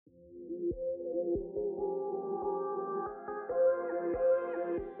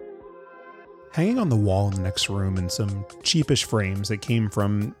Hanging on the wall in the next room in some cheapish frames that came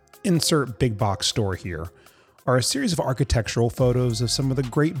from insert big box store here are a series of architectural photos of some of the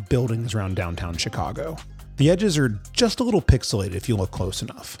great buildings around downtown Chicago. The edges are just a little pixelated if you look close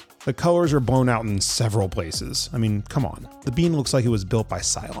enough. The colors are blown out in several places. I mean, come on. The bean looks like it was built by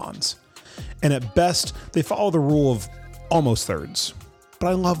Cylons. And at best, they follow the rule of almost thirds. But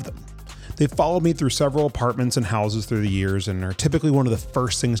I love them. They've followed me through several apartments and houses through the years and are typically one of the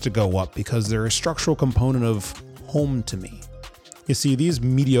first things to go up because they're a structural component of home to me. You see, these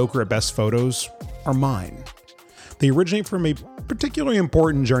mediocre-at-best photos are mine. They originate from a particularly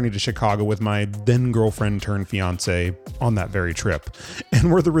important journey to Chicago with my then-girlfriend-turned-fiancé on that very trip,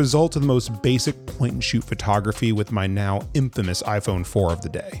 and were the result of the most basic point-and-shoot photography with my now infamous iPhone 4 of the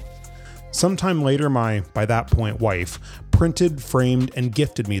day. Sometime later, my, by that point, wife printed, framed, and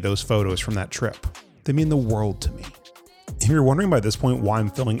gifted me those photos from that trip. They mean the world to me. If you're wondering by this point why I'm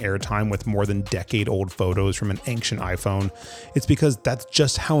filling airtime with more than decade-old photos from an ancient iPhone, it's because that's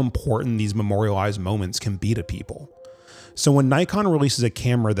just how important these memorialized moments can be to people. So when Nikon releases a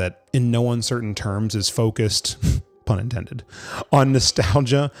camera that, in no uncertain terms, is focused, pun intended, on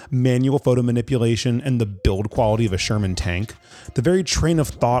nostalgia, manual photo manipulation, and the build quality of a Sherman tank, the very train of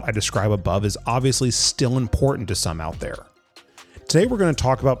thought I describe above is obviously still important to some out there. Today we're going to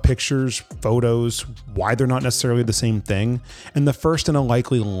talk about pictures, photos, why they're not necessarily the same thing, and the first in a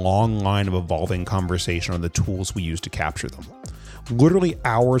likely long line of evolving conversation on the tools we use to capture them. Literally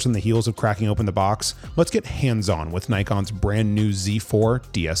hours on the heels of cracking open the box, let's get hands-on with Nikon's brand new Z4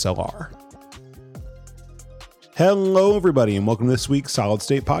 DSLR. Hello everybody and welcome to this week's Solid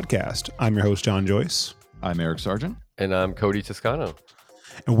State Podcast. I'm your host John Joyce. I'm Eric Sargent. And I'm Cody Toscano.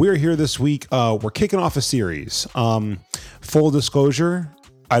 And we're here this week. We're kicking off a series. Full disclosure,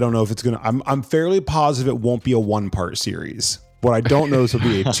 I don't know if it's I'm fairly positive it won't be a one-part series. What I don't know is it'll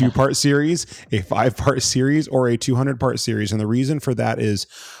be a two-part series, a 5-part series, or a 200-part series. And the reason for that is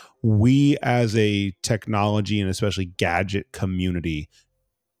we as a technology and especially gadget community,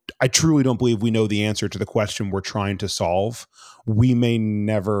 I truly don't believe we know the answer to the question we're trying to solve. We may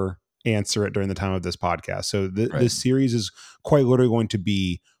never answer it during the time of this podcast. So this series is quite literally going to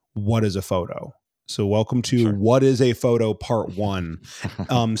be, what is a photo? So welcome to What is a Photo Part 1,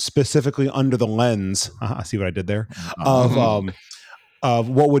 specifically under the lens, see what I did there, of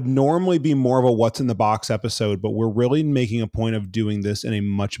what would normally be more of a what's in the box episode, but we're really making a point of doing this in a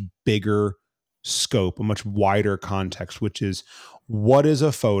much bigger scope, a much wider context, which is what is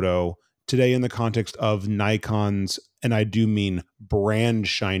a photo today in the context of Nikon's, and I do mean brand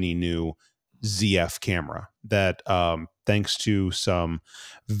shiny new ZF camera that thanks to some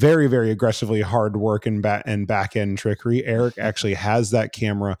very, very aggressively hard work and back end trickery, Eric actually has that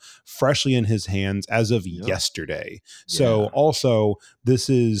camera freshly in his hands as of yesterday. So also this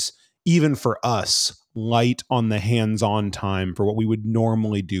is, even for us, light on the hands-on time for what we would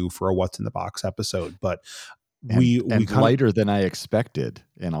normally do for a What's in the Box episode. But we lighter than I expected,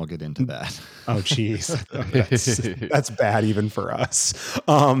 and I'll get into that. Oh, geez. That's bad even for us.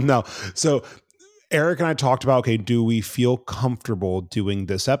 No. So Eric and I talked about, okay, do we feel comfortable doing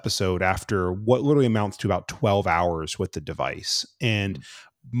this episode after what literally amounts to about 12 hours with the device? And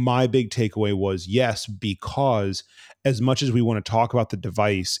my big takeaway was yes, because as much as we want to talk about the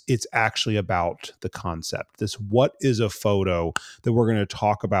device, it's actually about the concept. This what is a photo that we're going to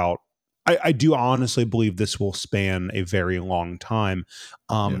talk about. I do honestly believe this will span a very long time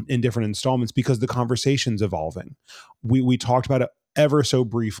in different installments because the conversation's evolving. We talked about it ever so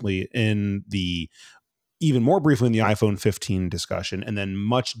briefly even more briefly in the iPhone 15 discussion, and then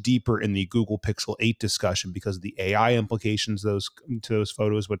much deeper in the Google Pixel 8 discussion because of the AI implications to those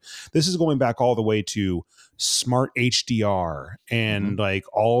photos. But this is going back all the way to smart HDR and like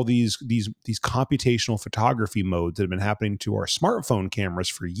all these computational photography modes that have been happening to our smartphone cameras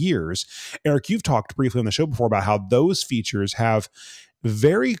for years. Eric, you've talked briefly on the show before about how those features have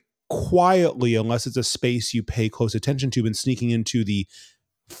very quietly, unless it's a space you pay close attention to, been sneaking into the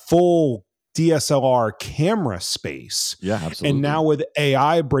full DSLR camera space. Yeah, absolutely. And now with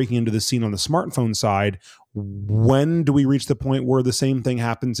AI breaking into the scene on the smartphone side, when do we reach the point where the same thing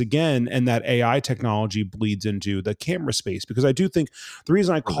happens again and that AI technology bleeds into the camera space? Because I do think the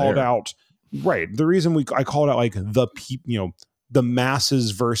reason I called out, I called out like the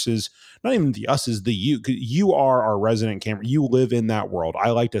masses versus not even the us is the you. You are our resident camera. You live in that world.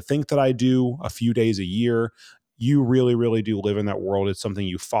 I like to think that I do a few days a year. you really, really do live in that world. It's something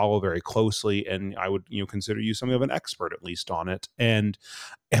you follow very closely, and I would, consider you something of an expert, at least on it, and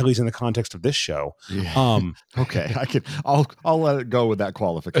at least in the context of this show. Yeah. Okay, I'll let it go with that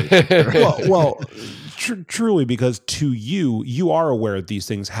qualification. Truly, because to you are aware that these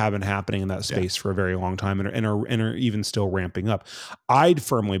things have been happening in that space for a very long time, and are even still ramping up. I'd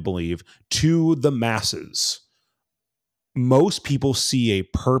firmly believe, to the masses, most people see a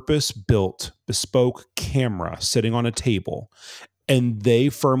purpose-built, bespoke camera sitting on a table, and they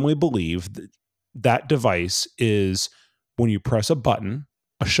firmly believe that that device is, when you press a button,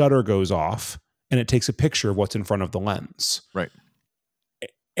 a shutter goes off, and it takes a picture of what's in front of the lens. Right.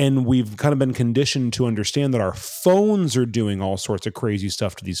 And we've kind of been conditioned to understand that our phones are doing all sorts of crazy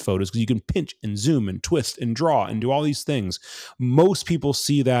stuff to these photos, because you can pinch and zoom and twist and draw and do all these things. Most people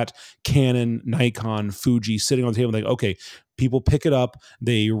see that Canon, Nikon, Fuji sitting on the table and think, okay, people pick it up,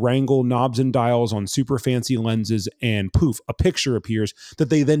 they wrangle knobs and dials on super fancy lenses, and poof, a picture appears that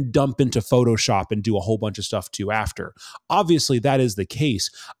they then dump into Photoshop and do a whole bunch of stuff to after. Obviously, that is the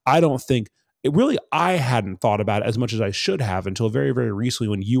case. I hadn't thought about it as much as I should have until very, very recently,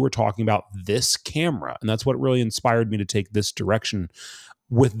 when you were talking about this camera. And that's what really inspired me to take this direction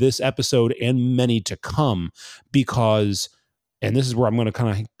with this episode and many to come, because, and this is where I'm going to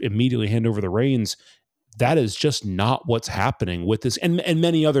kind of immediately hand over the reins, that is just not what's happening with this, and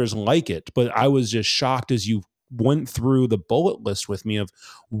many others like it. But I was just shocked as you went through the bullet list with me of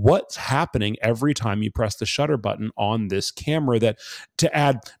what's happening every time you press the shutter button on this camera, that, to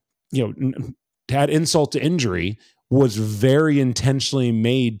add insult to injury, was very intentionally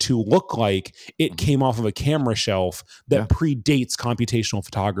made to look like it came off of a camera shelf that predates computational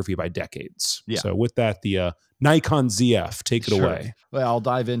photography by decades. Yeah. So with that, the Nikon ZF, take it away. Well, I'll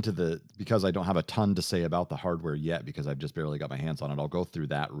dive into because I don't have a ton to say about the hardware yet, because I've just barely got my hands on it. I'll go through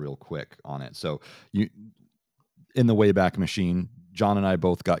that real quick on it. So in the Wayback Machine, John and I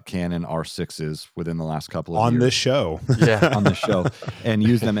both got Canon R6s within the last couple of years. On this show. On this show, and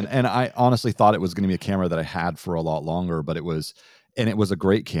used them. And I honestly thought it was going to be a camera that I had for a lot longer, but it was a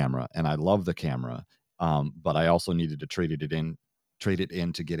great camera, and I love the camera. But I also needed to trade it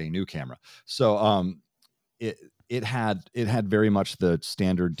in to get a new camera. So it had very much the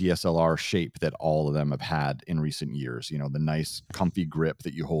standard DSLR shape that all of them have had in recent years. The nice comfy grip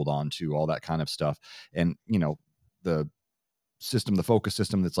that you hold on to, all that kind of stuff. And the focus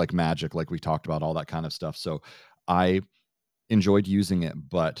system that's like magic, like we talked about, all that kind of stuff. So I enjoyed using it,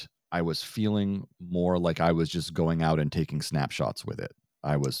 but I was feeling more like I was just going out and taking snapshots with it.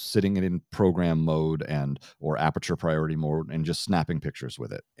 I was sitting it in program mode or aperture priority mode and just snapping pictures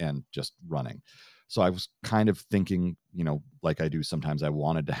with it and just running. So I was kind of thinking, like I do sometimes, I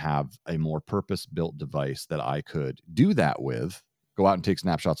wanted to have a more purpose-built device that I could do that with, go out and take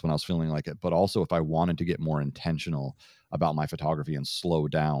snapshots when I was feeling like it. But also, if I wanted to get more intentional about my photography and slow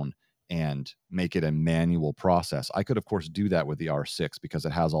down and make it a manual process, I could, of course, do that with the R6, because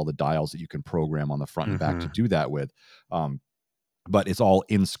it has all the dials that you can program on the front and back to do that with. But it's all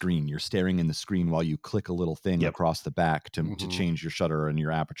in screen. You're staring in the screen while you click a little thing across the back to change your shutter and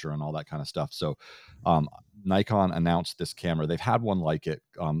your aperture and all that kind of stuff. So Nikon announced this camera. They've had one like it,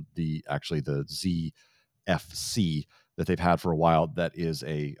 the ZFC, that they've had for a while, that is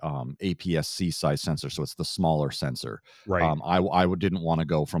a APS-C size sensor. So it's the smaller sensor. Right. I didn't want to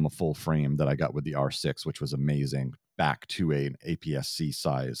go from a full frame that I got with the R6, which was amazing, back to an APS-C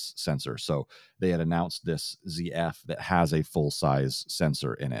size sensor. So they had announced this ZF that has a full size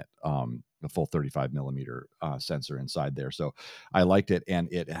sensor in it, a full 35 millimeter sensor inside there. So I liked it,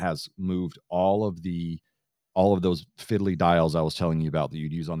 and it has moved all of those fiddly dials I was telling you about that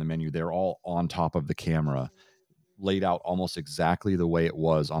you'd use on the menu. They're all on top of the camera, laid out almost exactly the way it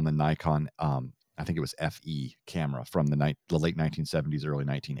was on the Nikon, I think it was FE camera from the late 1970s, early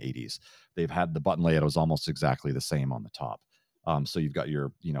 1980s. They've had the button layout was almost exactly the same on the top. So you've got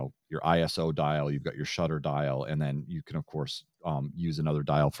your ISO dial, you've got your shutter dial, and then you can, of course, use another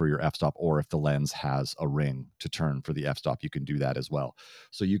dial for your f-stop, or if the lens has a ring to turn for the f-stop, you can do that as well.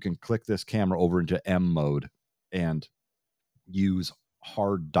 So you can click this camera over into M mode and use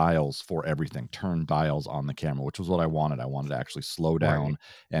hard dials for everything, turn dials on the camera, which was what I wanted. I wanted to actually slow down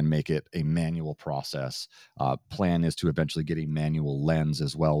and make it a manual process. Plan is to eventually get a manual lens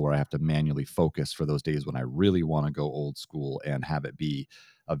as well, where I have to manually focus for those days when I really want to go old school and have it be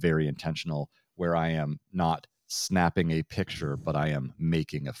a very intentional, where I am not snapping a picture, but I am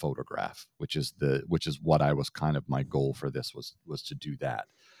making a photograph, which is what I was kind of, my goal for this was to do that.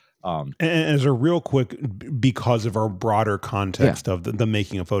 And as a real quick, because of our broader context of the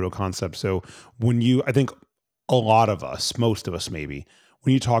making a photo concept. So I think a lot of us, most of us maybe,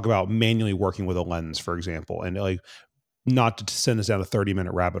 when you talk about manually working with a lens, for example, and like, not to send us down a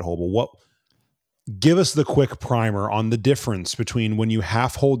 30-minute rabbit hole, but give us the quick primer on the difference between when you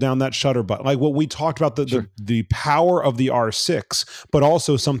half hold down that shutter button, like what we talked about, the power of the R6, but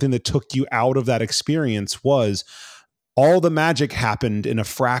also something that took you out of that experience was all the magic happened in a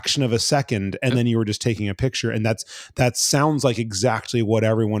fraction of a second, and then you were just taking a picture. And that sounds like exactly what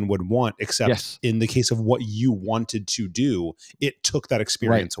everyone would want, except in the case of what you wanted to do, it took that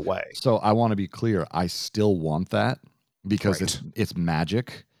experience away. So I want to be clear. I still want that because it's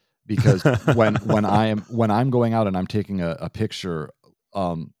magic. Because when I'm going out and I'm taking a picture,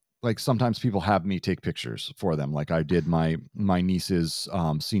 like sometimes people have me take pictures for them. Like I did my niece's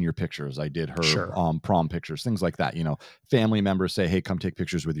senior pictures. I did her prom pictures, things like that. You know, family members say, hey, come take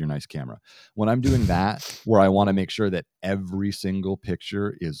pictures with your nice camera. When I'm doing that, where I want to make sure that every single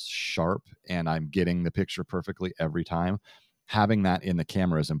picture is sharp and I'm getting the picture perfectly every time, having that in the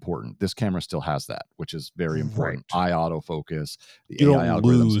camera is important. This camera still has that, which is very important. Eye autofocus, the AI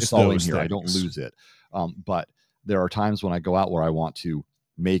algorithms, it's all in here. I don't lose it. But there are times when I go out where I want to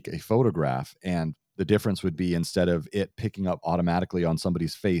make a photograph, and the difference would be, instead of it picking up automatically on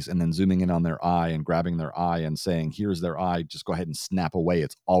somebody's face and then zooming in on their eye and grabbing their eye and saying, here's their eye, just go ahead and snap away.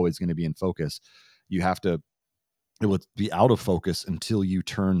 It's always going to be in focus. You have to, it would be out of focus until you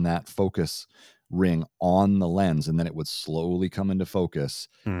turn that focus ring on the lens, and then it would slowly come into focus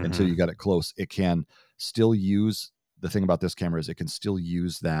until you got it close. It can still use, the thing about this camera is it can still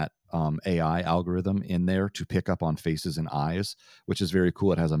use that AI algorithm in there to pick up on faces and eyes, which is very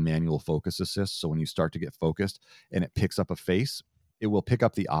cool. It has a manual focus assist. So when you start to get focused and it picks up a face, it will pick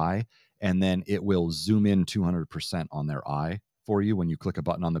up the eye, and then it will zoom in 200% on their eye for you when you click a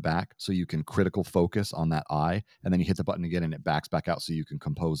button on the back. So you can critical focus on that eye, and then you hit the button again and it backs back out so you can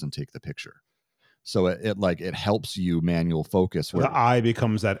compose and take the picture. So it helps you manual focus. Where the eye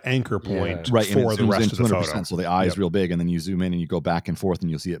becomes that anchor point for the rest of the photo. So the eye is real big, and then you zoom in and you go back and forth, and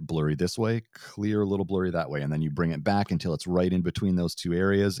you'll see it blurry this way, clear, a little blurry that way, and then you bring it back until it's right in between those two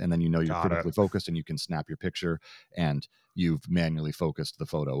areas, and then you know you're critically focused, and you can snap your picture, and you've manually focused the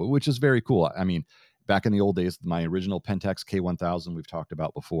photo, which is very cool. I mean, back in the old days, my original Pentax K1000 we've talked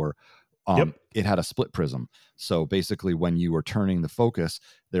about before. It had a split prism. So basically, when you were turning the focus,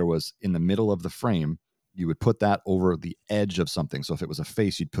 there was, in the middle of the frame, you would put that over the edge of something. So if it was a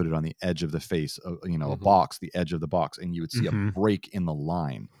face, you'd put it on the edge of the face, a box, the edge of the box, and you would see a break in the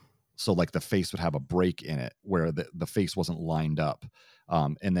line. So like the face would have a break in it where the face wasn't lined up.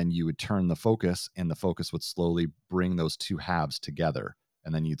 And then you would turn the focus, and the focus would slowly bring those two halves together.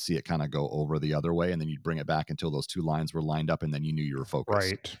 And then you'd see it kind of go over the other way, and then you'd bring it back until those two lines were lined up, and then you knew you were focused.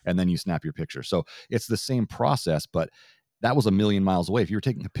 Right. And then you snap your picture. So it's the same process, but that was a million miles away. If you were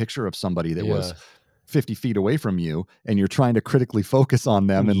taking a picture of somebody that was 50 feet away from you, and you're trying to critically focus on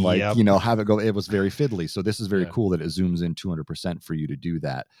them and have it go, it was very fiddly. So this is very cool that it zooms in 200% for you to do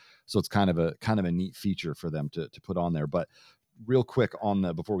that. So it's kind of a neat feature for them to put on there. But real quick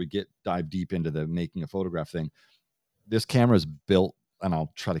before we dive deep into the making a photograph thing, this camera is built, and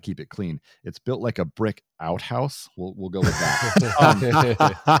I'll try to keep it clean, it's built like a brick outhouse. We'll go with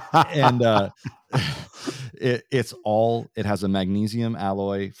that. And it has a magnesium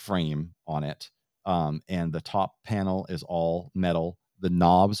alloy frame on it. And the top panel is all metal. The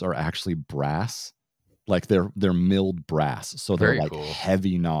knobs are actually brass, like they're milled brass. So they're cool,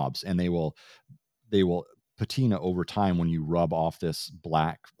 heavy knobs, and they will patina over time when you rub off this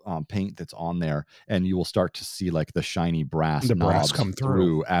black paint that's on there, and you will start to see like the shiny brass knobs come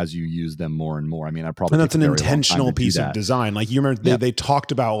through as you use them more and more. I mean, that's an intentional piece of design. Like, you remember they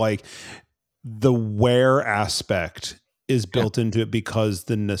talked about like the wear aspect is built into it, because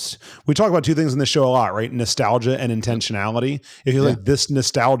we talk about two things in the show a lot, right? Nostalgia and intentionality. If you like, this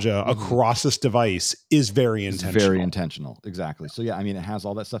nostalgia across this device is very intentional. It's very intentional. Exactly. So yeah, I mean, it has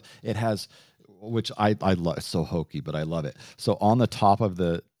all that stuff. It has, which I love. It's so hokey, but I love it. So on the top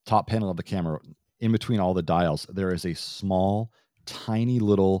panel of the camera, in between all the dials, there is a small, tiny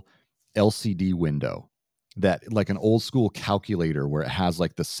little LCD window that, like an old school calculator, where it has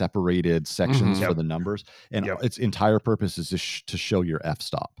like the separated sections for the numbers, and its entire purpose is to show your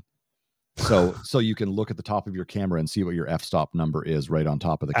f-stop. So you can look at the top of your camera and see what your f-stop number is right on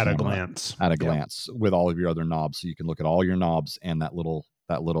top of the camera. At a glance, with all of your other knobs. So you can look at all your knobs and that little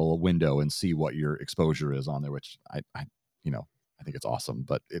window and see what your exposure is on there, which I think it's awesome,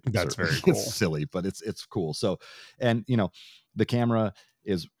 but that's very cool. It's silly, but it's cool. So, and the camera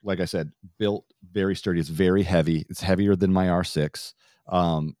is, like I said, built very sturdy. It's very heavy. It's heavier than my R6,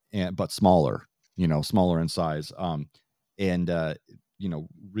 but smaller in size.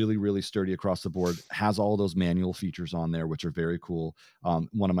 really, really sturdy across the board, has all those manual features on there, which are very cool.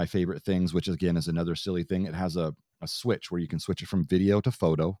 One of my favorite things, which again is another silly thing, it has a switch where you can switch it from video to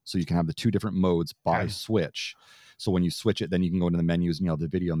photo. So you can have the 2 different modes by switch. So when you switch it, then you can go into the menus and the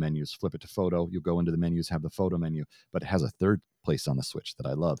video menus, flip it to photo. You'll go into the menus, have the photo menu, but it has a third place on the switch that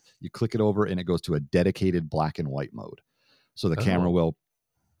I love. You click it over and it goes to a dedicated black and white mode. So the camera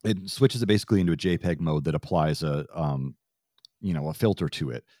it switches it basically into a JPEG mode that applies a filter to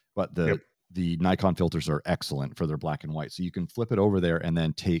it. But the Nikon filters are excellent for their black and white. So you can flip it over there and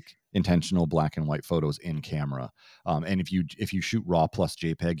then take intentional black and white photos in camera. And if you shoot RAW plus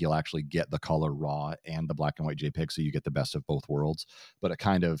JPEG, you'll actually get the color RAW and the black and white JPEG. So you get the best of both worlds. But it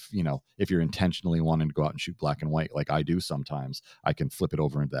kind of, if you're intentionally wanting to go out and shoot black and white, like I do sometimes, I can flip it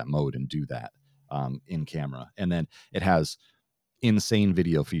over into that mode and do that in camera. And then it has insane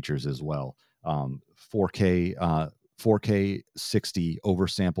video features as well. 4K 60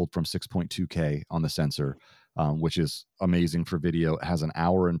 oversampled from 6.2K on the sensor, which is amazing for video. It has an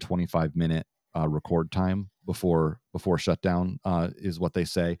hour and 25-minute record time before shutdown, is what they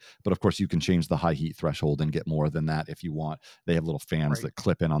say. But of course, you can change the high heat threshold and get more than that if you want. They have little fans that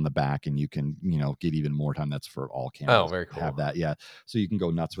clip in on the back, and you can get even more time. That's for all cameras. Oh, very cool. Have that, yeah. So you can go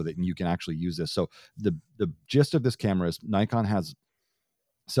nuts with it, and you can actually use this. So the gist of this camera is Nikon has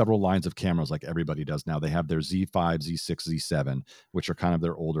several lines of cameras like everybody does now. They have their Z5, Z6, Z7, which are kind of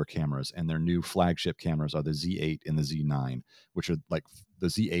their older cameras, and their new flagship cameras are the Z8 and the Z9, which are like the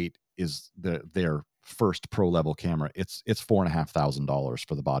Z8 is their first pro level camera. It's $4,500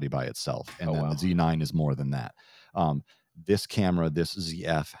 for the body by itself, and then the Z9 is more than that. This camera, this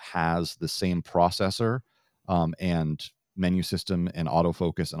ZF, has the same processor and menu system and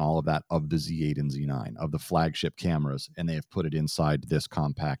autofocus and all of that of the Z8 and Z9, of the flagship cameras, and they have put it inside this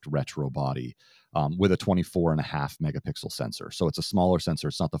compact retro body with a 24.5 megapixel sensor. So it's a smaller sensor.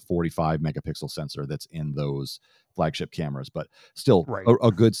 It's not the 45 megapixel sensor that's in those flagship cameras, but still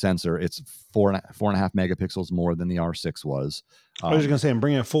a good sensor. It's 4.5 megapixels more than the R6 was. I was just going to say, I'm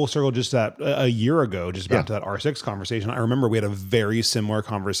bringing it full circle just that a year ago, just back to that R6 conversation. I remember we had a very similar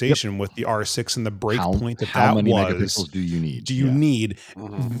conversation with the R6 and the break point that how many was. megapixels do you need? Do you need?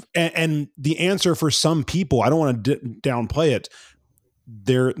 Mm-hmm. And the answer for some people, I don't want to downplay it,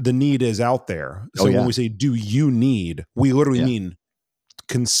 the need is out there. So when we say, do you need, we literally mean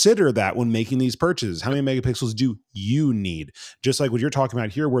consider that when making these purchases. How many megapixels do you need? Just like what you're talking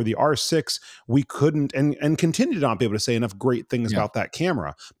about here, where the R6, we couldn't and continue to not be able to say enough great things about that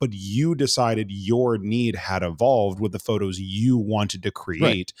camera, but you decided your need had evolved with the photos you wanted to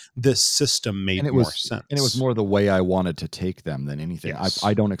create. This system made more sense. And it was more the way I wanted to take them than anything.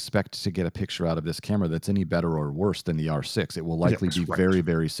 I don't expect to get a picture out of this camera that's any better or worse than the R6. It will likely be very,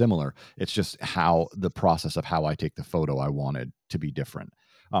 very similar. It's just how the process of how I take the photo I wanted to be different.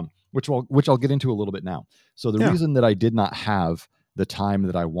 Which I'll get into a little bit now. So the reason that I did not have the time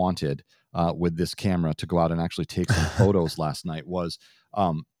that I wanted with this camera to go out and actually take some photos last night was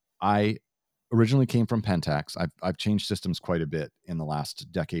I originally came from Pentax. I've changed systems quite a bit in the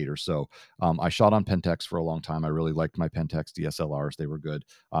last decade or so. I shot on Pentax for a long time. I really liked my Pentax DSLRs. They were good.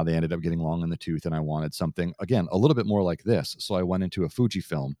 They ended up getting long in the tooth, and I wanted something, again, a little bit more like this. So I went into a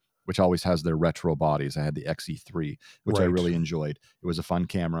Fujifilm, which always has their retro bodies. I had the XE3, which I really enjoyed. It was a fun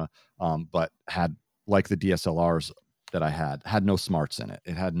camera, but had, like the DSLRs that I had no smarts in it.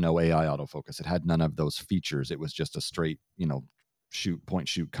 It had no AI autofocus. It had none of those features. It was just a straight, point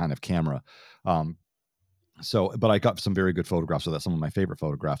shoot kind of camera. But I got some very good photographs with that. Some of my favorite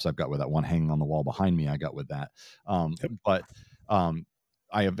photographs I've got with that one hanging on the wall behind me. I got with that. But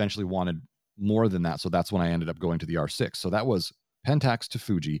I eventually wanted more than that. So that's when I ended up going to the R6. So that was Pentax to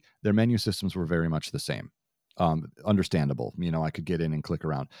Fuji. Their menu systems were very much the same. Understandable. I could get in and click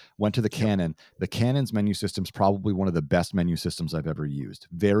around. Went to the Canon. The Canon's menu system's probably one of the best menu systems I've ever used.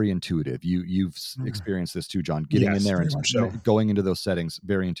 Very intuitive. You've experienced this too, John. Getting in there and going into those settings,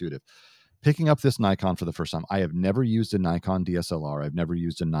 very intuitive. Picking up this Nikon for the first time. I have never used a Nikon DSLR. I've never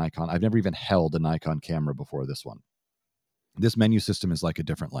used a Nikon. I've never even held a Nikon camera before this one. This menu system is like a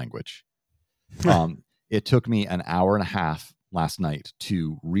different language. It took me an hour and a half last night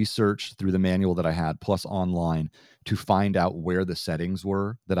to research through the manual that I had, plus online, to find out where the settings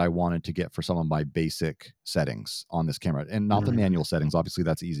were that I wanted to get for some of my basic settings on this camera. And not the manual settings. Obviously,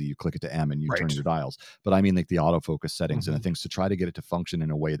 that's easy. You click it to M and you turn your dials. But I mean, like the autofocus settings and the things to try to get it to function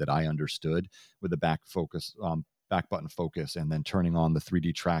in a way that I understood, with the back button focus, and then turning on the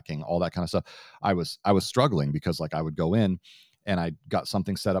 3D tracking, all that kind of stuff. I was struggling because I would go in and I got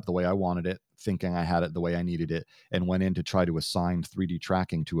something set up the way I wanted it, thinking I had it the way I needed it, and went in to try to assign 3D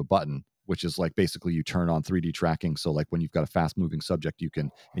tracking to a button, which is like basically you turn on 3D tracking. So like when you've got a fast moving subject,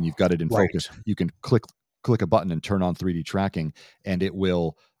 and you've got it in Right. focus, you can click a button and turn on 3D tracking, and it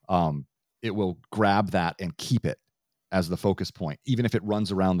will grab that and keep it as the focus point. Even if it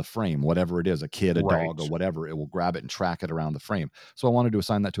runs around the frame, whatever it is, a kid, a Right. dog, or whatever, it will grab it and track it around the frame. So I wanted to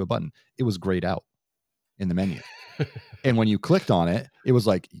assign that to a button. It was grayed out in the menu. And when you clicked on it, it was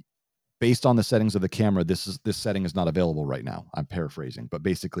like, based on the settings of the camera, this setting is not available right now. I'm paraphrasing, but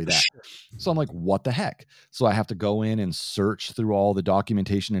basically that. Sure. So I'm like, what the heck? So I have to go in and search through all the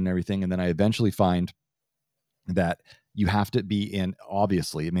documentation and everything. And then I eventually find that you have to be in,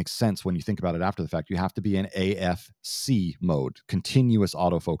 obviously, it makes sense when you think about it after the fact, you have to be in AFC mode, continuous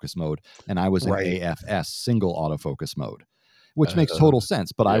autofocus mode. And I was in Right. AFS, single autofocus mode, which makes total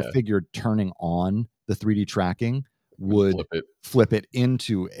sense. But I yeah. figured turning on the 3D tracking would flip it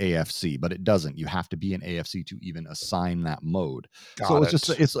into AFC, but it doesn't. You have to be in AFC to even assign that mode. So it's just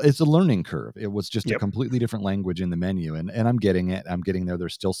it's a learning curve. It was just a completely different language in the menu, and I'm getting it. I'm getting there.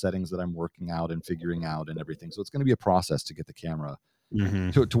 There's still settings that I'm working out and figuring out and everything. So it's going to be a process to get the camera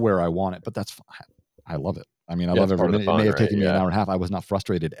to where I want it. But that's fine. I love it. I mean, I love every minute. It may have taken me an hour and a half. I was not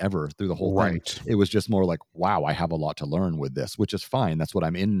frustrated ever through the whole thing. It was just more like, wow, I have a lot to learn with this, which is fine. That's what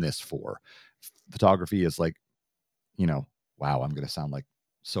I'm in this for. Photography is like, wow, I'm going to sound like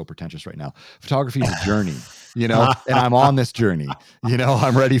so pretentious right now. Photography is a journey, and I'm on this journey,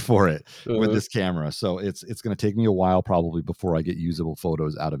 I'm ready for it with this camera. So it's going to take me a while probably before I get usable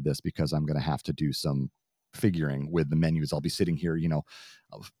photos out of this, because I'm going to have to do some figuring with the menus. I'll be sitting here,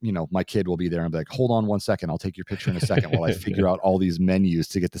 my kid will be there and be like, hold on 1 second. I'll take your picture in a second while I figure out all these menus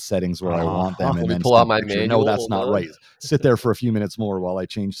to get the settings where I want them. And then pull out my manual. No, that's not right. Sit there for a few minutes more while I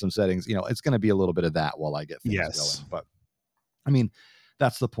change some settings. It's going to be a little bit of that while I get things going. But I mean,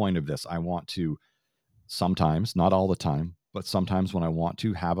 that's the point of this. I want to sometimes, not all the time, but sometimes when I want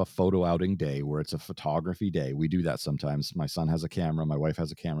to have a photo outing day where it's a photography day, we do that sometimes. My son has a camera. My wife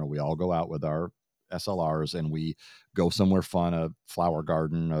has a camera. We all go out with our SLRs and we go somewhere fun, a flower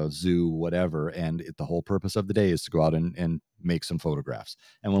garden, a zoo, whatever. And the whole purpose of the day is to go out and make some photographs.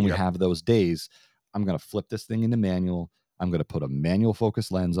 And when we have those days, I'm going to flip this thing into manual. I'm going to put a manual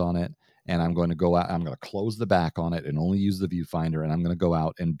focus lens on it, and I'm going to go out. I'm going to close the back on it and only use the viewfinder. And I'm going to go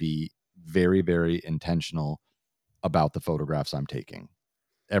out and be very, very intentional about the photographs I'm taking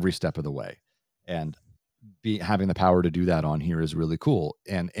every step of the way. And having the power to do that on here is really cool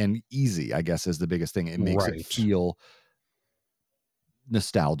and easy, I guess, is the biggest thing. It makes it feel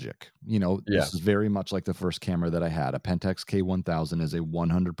nostalgic. This is very much like the first camera that I had. A Pentax K1000 is a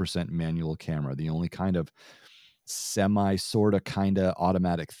 100% manual camera. The only kind of sort of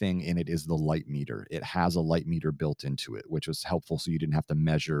automatic thing in it is the light meter. It has a light meter built into it, which was helpful, so you didn't have to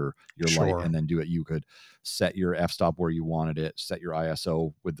measure your light and then do it. You could set your f-stop where you wanted it, set your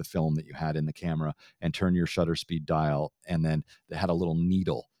ISO with the film that you had in the camera, and turn your shutter speed dial. And then they had a little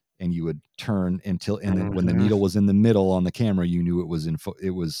needle, and you would turn until, and then when the needle was in the middle on the camera, you knew it was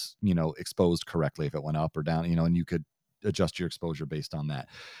exposed correctly if it went up or down, and you could adjust your exposure based on that.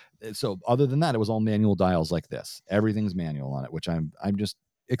 So other than that, it was all manual dials like this. Everything's manual on it, which I'm just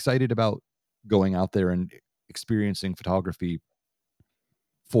excited about going out there and experiencing photography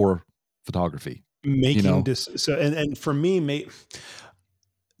for photography. Making this so, and for me,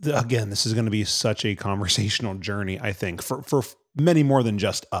 again, this is going to be such a conversational journey, I think, for many more than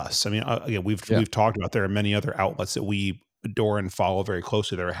just us. I mean, again, we've talked about there are many other outlets that we adore and follow very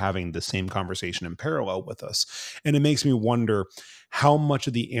closely that are having the same conversation in parallel with us. And it makes me wonder how much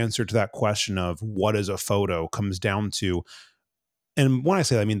of the answer to that question of what is a photo comes down to, and when I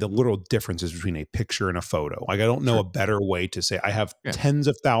say that, I mean the literal differences between a picture and a photo. Like, I don't know a better way to say. I have tens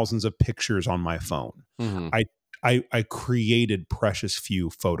of thousands of pictures on my phone. I created precious few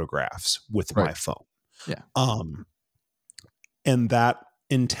photographs with my phone. And that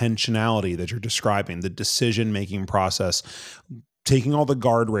intentionality that you're describing, the decision-making process, taking all the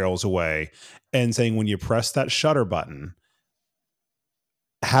guardrails away and saying, when you press that shutter button,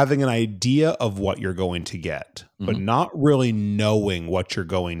 having an idea of what you're going to get, but not really knowing what you're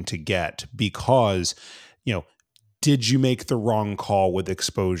going to get because, did you make the wrong call with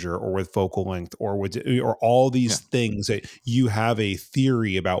exposure or with focal length or all these things that you have a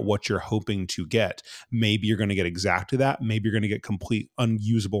theory about what you're hoping to get? Maybe you're going to get exactly that. Maybe you're going to get complete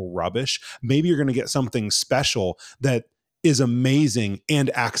unusable rubbish. Maybe you're going to get something special that is amazing and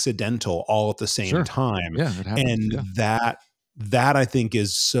accidental all at the same time. Yeah, it happens. And that I think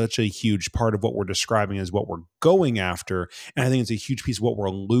is such a huge part of what we're describing as what we're going after. And I think it's a huge piece of what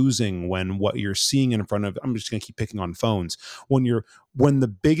we're losing when what you're seeing in front of, I'm just going to keep picking on phones. When the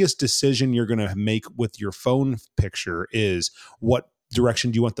biggest decision you're going to make with your phone picture is what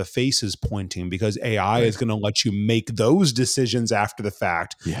direction do you want the faces pointing, because AI is going to let you make those decisions after the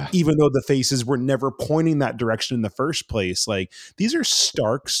fact, even though the faces were never pointing that direction in the first place. Like, these are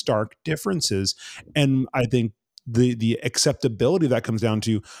stark differences. And I think the acceptability that comes down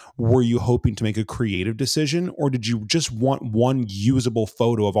to, were you hoping to make a creative decision, or did you just want one usable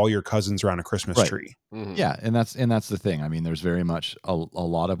photo of all your cousins around a Christmas tree? Yeah, and that's the thing. I mean, there's very much a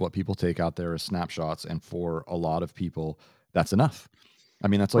lot of what people take out there as snapshots, and for a lot of people, that's enough. I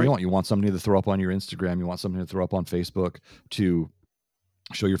mean, that's all you want. You want somebody to throw up on your Instagram. You want somebody to throw up on Facebook to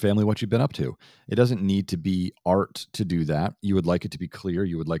show your family what you've been up to. It doesn't need to be art to do that. You would like it to be clear.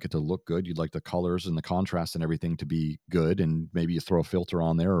 You would like it to look good. You'd like the colors and the contrast and everything to be good. And maybe you throw a filter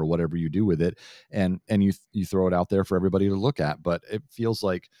on there or whatever you do with it. And you throw it out there for everybody to look at. But it feels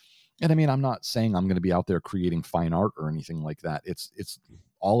like, and I mean, I'm not saying I'm going to be out there creating fine art or anything like that. It's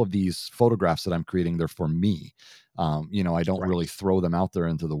all of these photographs that I'm creating, they're for me. I don't really throw them out there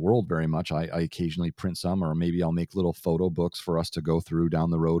into the world very much. I occasionally print some, or maybe I'll make little photo books for us to go through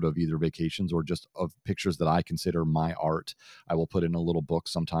down the road of either vacations or just of pictures that I consider my art. I will put in a little book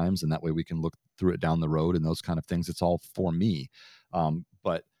sometimes, and that way we can look through it down the road and those kind of things. It's all for me.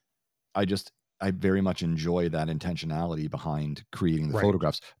 But I very much enjoy that intentionality behind creating the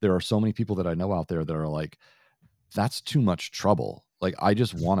photographs. There are so many people that I know out there that are like, that's too much trouble. Like, I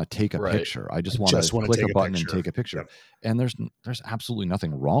just want to take a picture. I just want to click a button and take a picture. Yep. And there's absolutely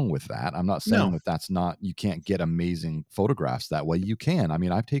nothing wrong with that. I'm not saying that that's not, you can't get amazing photographs that way. You can. I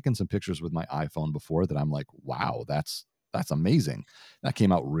mean, I've taken some pictures with my iPhone before that I'm like, wow, that's amazing. That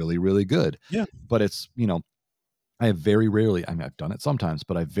came out really, really good. Yeah. But it's, I have very rarely, I mean, I've done it sometimes,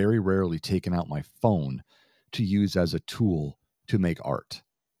 but I've very rarely taken out my phone to use as a tool to make art.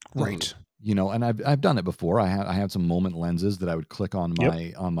 Right. And I've done it before. I had some moment lenses that I would click on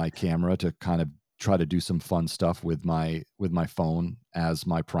my camera to kind of try to do some fun stuff with my phone as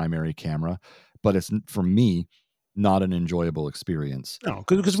my primary camera, but it's, for me, not an enjoyable experience. No,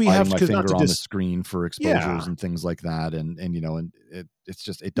 because we have my finger on the screen for exposures and things like that, and it's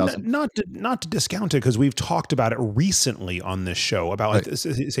just, it doesn't, not to discount it, because we've talked about it recently on this show about like,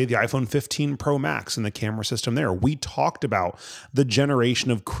 say the iPhone 15 Pro Max and the camera system there. We talked about the generation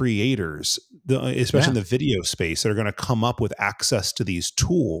of creators, especially in the video space, that are going to come up with access to these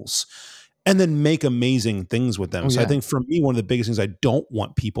tools and then make amazing things with them. I think for me, one of the biggest things I don't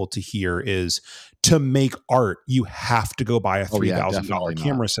want people to hear is, to make art, you have to go buy a $3,000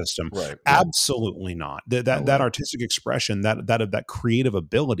 camera system. Right. Absolutely not. That artistic expression, that creative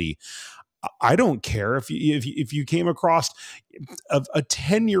ability. I don't care if you came across a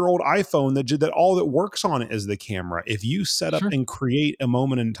 10-year-old iPhone that all that works on it is the camera. If you set up and create a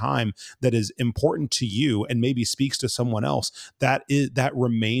moment in time that is important to you and maybe speaks to someone else, that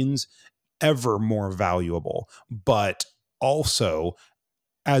remains ever more valuable. But also,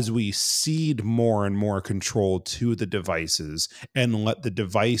 as we cede more and more control to the devices and let the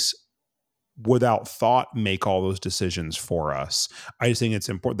device without thought make all those decisions for us, I just think it's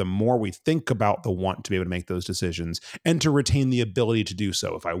important, the more we think about the want to be able to make those decisions and to retain the ability to do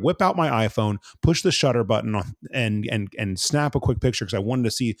so. If I whip out my iPhone, push the shutter button on and snap a quick picture because I wanted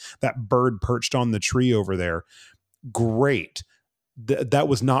to see that bird perched on the tree over there, great. That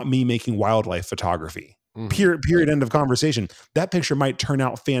was not me making wildlife photography. Period. End of conversation. That picture might turn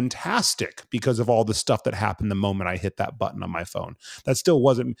out fantastic because of all the stuff that happened the moment I hit that button on my phone. That still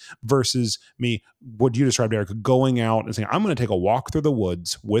wasn't, versus me, what you described, Eric, going out and saying, I'm going to take a walk through the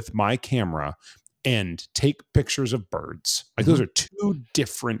woods with my camera and take pictures of birds. Like, those are two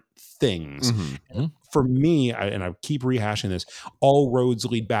different things. For me, and I keep rehashing this, all roads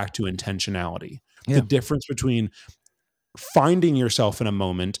lead back to intentionality. The difference between finding yourself in a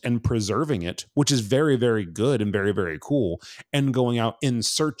moment and preserving it, which is very, very good and very, very cool, and going out in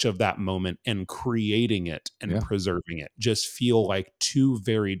search of that moment and creating it and preserving it, just feel like two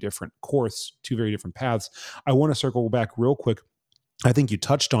very different paths. I want to circle back real quick. I think you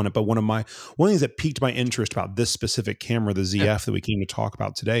touched on it, but one of the things that piqued my interest about this specific camera, the ZF that we came to talk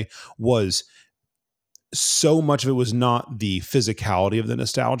about today, was so much of it was not the physicality of the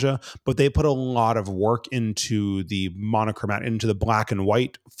nostalgia, but they put a lot of work into the monochromatic, into the black and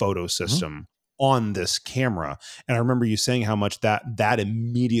white photo system on this camera. And I remember you saying how much that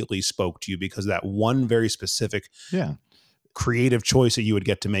immediately spoke to you because that one very specific creative choice that you would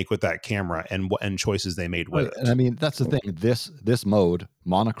get to make with that camera and choices they made with it. And I mean, that's the thing. This mode,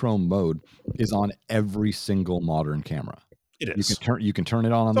 monochrome mode, is on every single modern camera. It is. You can turn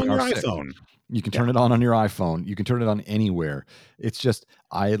it on the R6. iPhone. You can turn it on your iPhone. You can turn it on anywhere. It's just,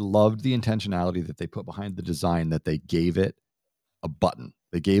 I loved the intentionality that they put behind the design, that they gave it a button.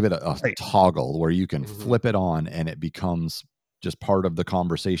 They gave it a toggle where you can flip it on and it becomes just part of the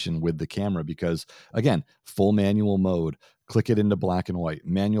conversation with the camera, because again, full manual mode, click it into black and white,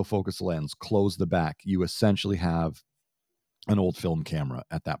 manual focus lens, close the back. You essentially have an old film camera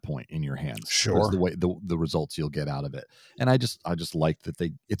at that point in your hands. Is Sure. the way the results you'll get out of it. And I just like that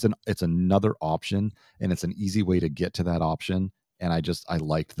it's another option, and it's an easy way to get to that option. And I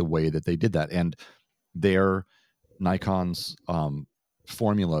liked the way that they did that. And their Nikon's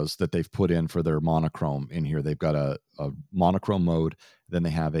formulas that they've put in for their monochrome in here. They've got a monochrome mode, then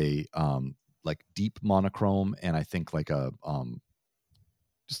they have a like deep monochrome, and I think like a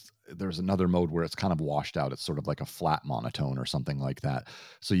just there's another mode where it's kind of washed out. It's sort of like a flat monotone or something like that.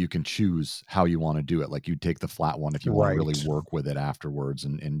 So you can choose how you want to do it. Like you take the flat one if you want to really Right. work with it afterwards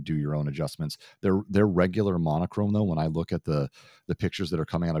and do your own adjustments. Their regular monochrome though, when I look at the pictures that are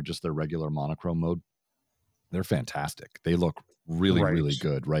coming out of just their regular monochrome mode, they're fantastic. They look really, Right. really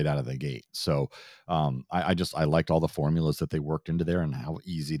good right out of the gate. So I liked all the formulas that they worked into there and how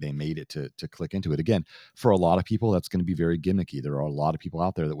easy they made it to click into it. Again, for a lot of people, that's going to be very gimmicky. There are a lot of people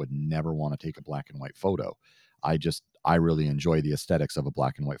out there that would never want to take a black and white photo. I really enjoy the aesthetics of a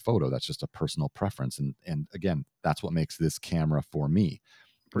black and white photo. That's just a personal preference. And again, that's what makes this camera for me.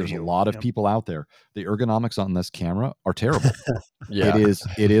 For There's a you. lot of Yep. people out there. The ergonomics on this camera are terrible. Yeah.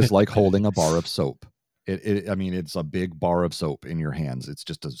 It is like holding a bar of soap. I mean, it's a big bar of soap in your hands. It's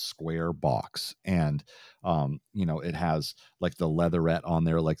just a square box. And, it has like the leatherette on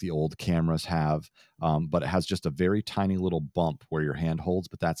there, like the old cameras have. But it has just a very tiny little bump where your hand holds,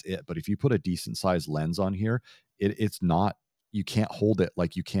 but that's it. But if you put a decent sized lens on here, it's not, you can't hold it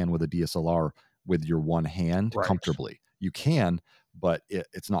like you can with a DSLR with your one hand Right. comfortably. You can, but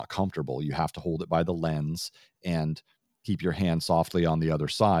it's not comfortable. You have to hold it by the lens and keep your hand softly on the other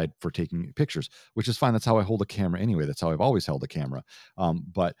side for taking pictures, which is fine. That's how I hold a camera anyway. That's how I've always held a camera.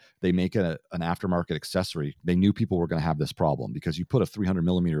 But they make an aftermarket accessory. They knew people were going to have this problem because you put a 300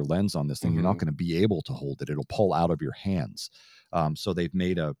 millimeter lens on this thing, you're not going to be able to hold it. It'll pull out of your hands. So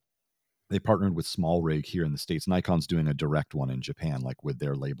they partnered with Small Rig here in the States. Nikon's doing a direct one in Japan, like with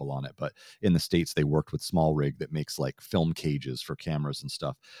their label on it. But in the States, they worked with Small Rig that makes like film cages for cameras and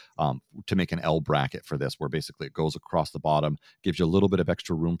stuff to make an L bracket for this, where basically it goes across the bottom, gives you a little bit of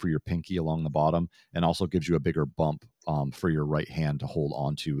extra room for your pinky along the bottom, and also gives you a bigger bump for your right hand to hold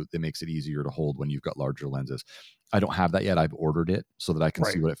onto. That makes it easier to hold when you've got larger lenses. I don't have that yet. I've ordered it so that I can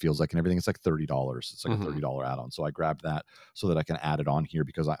see what it feels like and everything. It's like $30. It's like a $30 add-on. So I grabbed that so that I can add it on here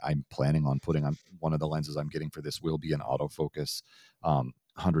because I'm planning on putting on one of the lenses I'm getting for this will be an autofocus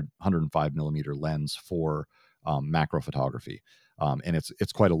 105 millimeter lens for macro photography. And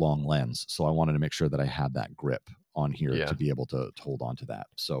it's quite a long lens. So I wanted to make sure that I had that grip on here to be able to hold on to that.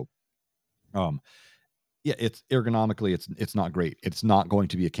 So, yeah, it's ergonomically, it's not great. It's not going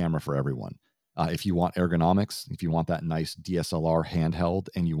to be a camera for everyone. If you want ergonomics, if you want that nice DSLR handheld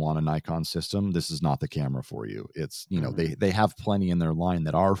and you want a Nikon system, this is not the camera for you. It's, they have plenty in their line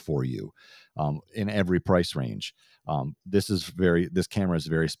that are for you in every price range. This camera is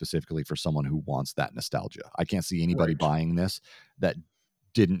very specifically for someone who wants that nostalgia. I can't see anybody buying this that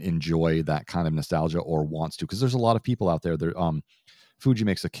didn't enjoy that kind of nostalgia or wants to, because there's a lot of people out there. Fuji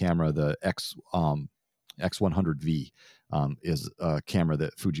makes a camera, the X100V is a camera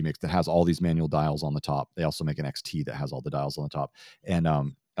that Fuji makes that has all these manual dials on the top. They also make an XT that has all the dials on the top and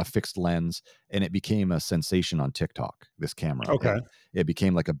a fixed lens. And it became a sensation on TikTok, this camera. Okay. It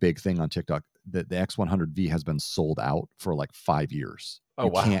became like a big thing on TikTok. The X100V has been sold out for like 5 years. Oh,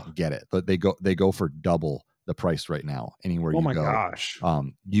 you wow. can't get it, but they go for double the price right now anywhere you go. Gosh.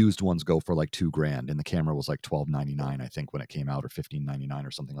 Used ones go for like $2,000 and the camera was like $1,299 I think when it came out, or $1,599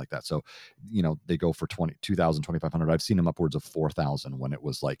 or something like that. So they go for 2,000 2,500. I've seen them upwards of 4,000 when it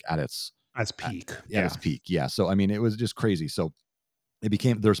was like at its peak. At its peak. Yeah. So I mean, it was just crazy. So it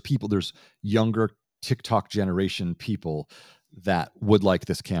became, there's younger TikTok generation people that would like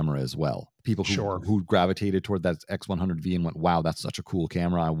this camera as well. People who gravitated toward that X100V and went, wow, that's such a cool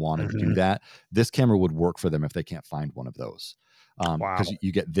camera. I want to do that. This camera would work for them if they can't find one of those. Because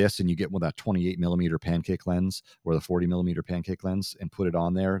you get this and you get with that 28 millimeter pancake lens or the 40 millimeter pancake lens and put it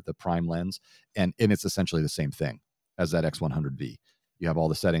on there, the prime lens. And it's essentially the same thing as that X100V. You have all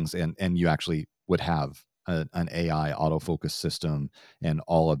the settings and you actually would have an AI autofocus system and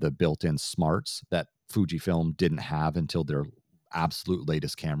all of the built-in smarts that Fujifilm didn't have until their absolute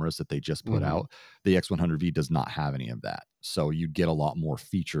latest cameras that they just put out. The X100V does not have any of that. So you get a lot more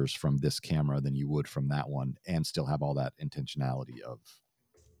features from this camera than you would from that one and still have all that intentionality of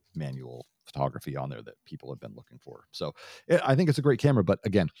manual photography on there that people have been looking for. So I think it's a great camera, but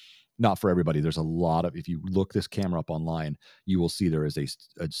again, not for everybody. There's a lot of, if you look this camera up online, you will see there is a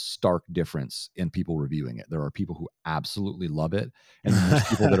stark difference in people reviewing it. There are people who absolutely love it, and then there's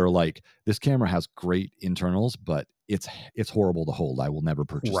people that are like, this camera has great internals, but it's horrible to hold. I will never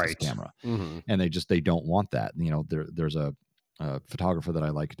purchase this camera. Mm-hmm. And they don't want that. You know, there's a photographer that I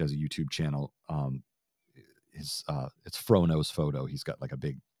like, does a YouTube channel. It's Frono's Photo. He's got like a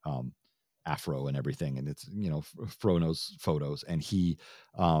big afro and everything, and it's, you know, Frono's photos, and he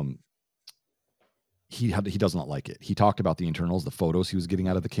does not like it. He talked about the internals, the photos he was getting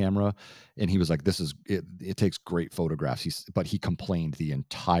out of the camera, and he was like, this is it takes great photographs. But he complained the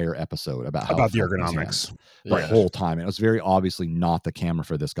entire episode about the ergonomics the whole time. And it was very obviously not the camera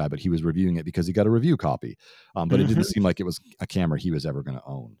for this guy, but he was reviewing it because he got a review copy. But it didn't seem like it was a camera he was ever going to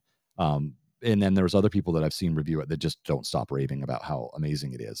own. And then there's other people that I've seen review it that just don't stop raving about how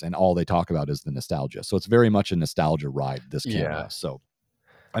amazing it is. And all they talk about is the nostalgia. So it's very much a nostalgia ride, this camera. So,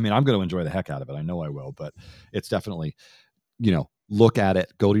 I mean, I'm going to enjoy the heck out of it. I know I will, but it's definitely, you know, look at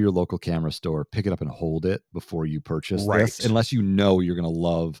it, go to your local camera store, pick it up and hold it before you purchase this. Unless you know you're going to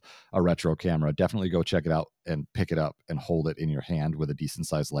love a retro camera, definitely go check it out and pick it up and hold it in your hand with a decent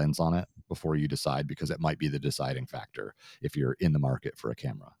sized lens on it before you decide, because it might be the deciding factor if you're in the market for a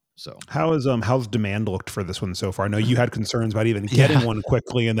camera. So how's demand looked for this one so far? I know you had concerns about even getting one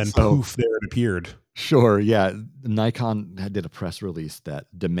quickly, and then poof, there it appeared. Sure. Yeah. Nikon did a press release that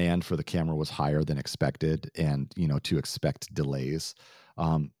demand for the camera was higher than expected, and, you know, to expect delays,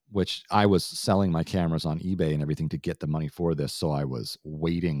 which I was selling my cameras on eBay and everything to get the money for this. So I was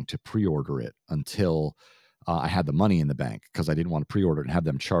waiting to pre-order it until I had the money in the bank, because I didn't want to pre-order it and have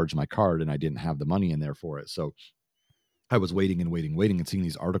them charge my card, and I didn't have the money in there for it. So I was waiting and seeing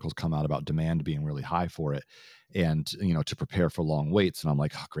these articles come out about demand being really high for it, and, you know, to prepare for long waits. And I'm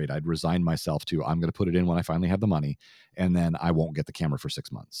like, oh, great. I'd resigned myself to, I'm going to put it in when I finally have the money, and then I won't get the camera for 6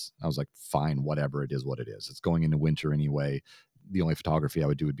 months. I was like, fine, whatever, it is what it is. It's going into winter anyway. The only photography I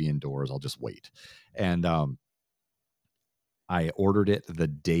would do would be indoors. I'll just wait. And, I ordered it the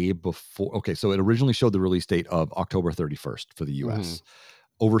day before. Okay. So it originally showed the release date of October 31st for the US.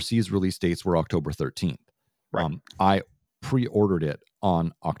 Overseas release dates were October 13th. I pre-ordered it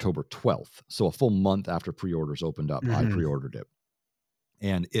on October 12th. So a full month after pre-orders opened up, I pre-ordered it,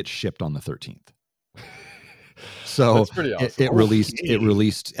 and it shipped on the 13th. So that's pretty awesome. It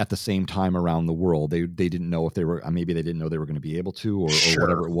released at the same time around the world. They didn't know if they were, maybe they didn't know they were going to be able to, or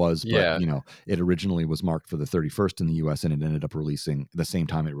whatever it was. But you know, it originally was marked for the 31st in the US, and it ended up releasing the same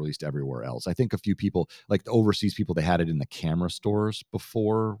time it released everywhere else. I think a few people, like the overseas people, they had it in the camera stores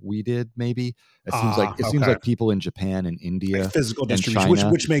before we did. Maybe it seems like people in Japan and India, like physical distribution,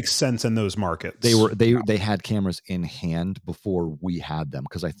 China, which makes sense in those markets. They had cameras in hand before we had them,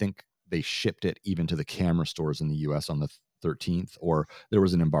 because I think they shipped it even to the camera stores in the US on the 13th, or there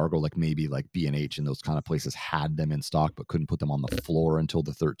was an embargo, like maybe like B&H and those kind of places had them in stock, but couldn't put them on the floor until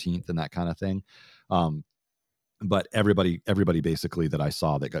the 13th and that kind of thing. But everybody basically that I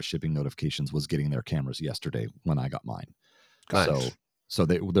saw that got shipping notifications was getting their cameras yesterday when I got mine. Nice. So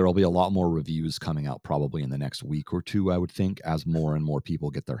there'll be a lot more reviews coming out probably in the next week or two, I would think, as more and more people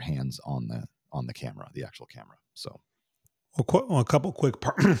get their hands on the camera, the actual camera. So. Well, a couple quick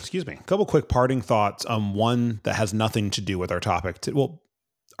parting thoughts. One that has nothing to do with our topic,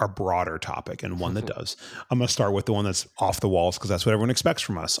 our broader topic, and one that does. I'm going to start with the one that's off the walls, because that's what everyone expects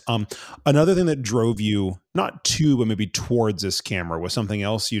from us. Another thing that drove you not to, but maybe towards this camera was something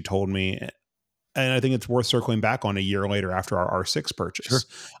else you told me, and I think it's worth circling back on a year later after our R6 purchase. Sure.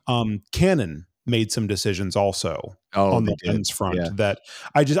 Canon made some decisions also on the lens front that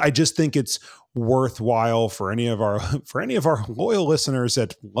I just think it's worthwhile for any of our loyal listeners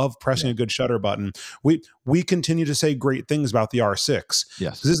that love pressing a good shutter button. We continue to say great things about the R6.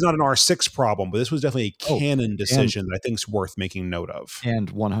 Yes, this is not an R6 problem, but this was definitely a Canon decision that I think is worth making note of.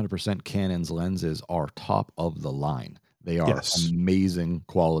 And 100% Canon's lenses are top of the line. They are amazing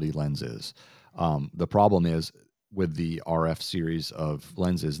quality lenses. The problem is, with the RF series of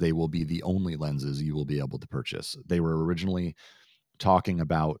lenses, they will be the only lenses you will be able to purchase. They were originally talking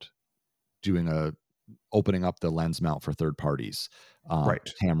about opening up the lens mount for third parties.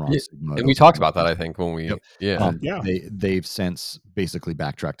 Tamron, Sigma, and we talked about that, I think, when we they've since basically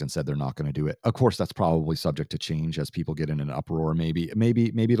backtracked and said they're not going to do it. Of course, that's probably subject to change as people get in an uproar. Maybe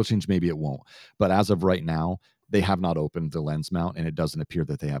it'll change, maybe it won't. But as of right now, they have not opened the lens mount, and it doesn't appear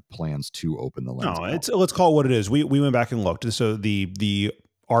that they have plans to open the lens mount. Let's call it what it is. We went back and looked. So the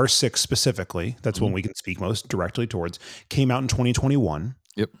R6 specifically, that's one we can speak most directly towards, came out in 2021.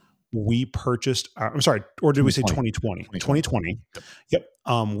 Yep. we purchased, I'm sorry, or did we say 2020? 2020. Yep.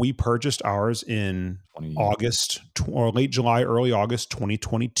 We purchased ours in 20. August or late July, early August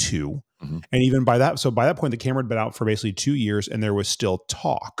 2022. Mm-hmm. And even by that point, the camera had been out for basically 2 years and there was still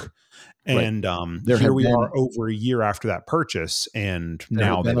talk. Right. And There here had we been, are over a year after that purchase, and there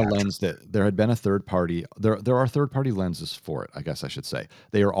now had been they've a lens that there had been a third party. There are third party lenses for it, I guess I should say.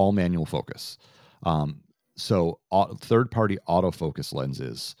 They are all manual focus. So third party autofocus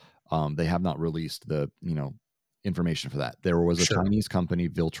lenses, they have not released the information for that. There was a Sure. Chinese company,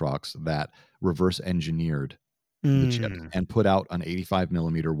 Viltrox, that reverse engineered the chips and put out an 85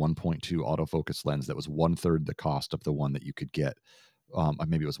 millimeter 1.2 autofocus lens that was 1/3 the cost of the one that you could get.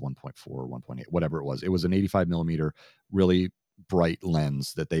 Maybe it was 1.4 or 1.8, whatever it was. It was an 85 millimeter, really bright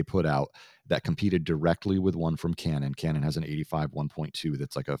lens that they put out that competed directly with one from Canon. Canon has an 85 1.2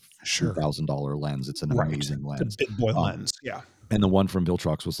 that's like a Sure. $3,000 lens. It's an amazing lens. The big boy lens. Yeah. And the one from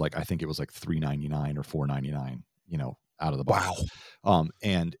Viltrox was like, I think it was like $399 or $499, out of the box. Wow.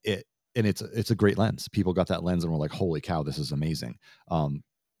 And it's a great lens. People got that lens and were like, holy cow, this is amazing.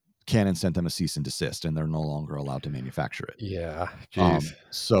 Canon sent them a cease and desist, and they're no longer allowed to manufacture it. Yeah. Geez.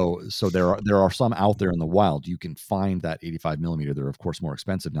 So there are some out there in the wild. You can find that 85 millimeter. They're of course more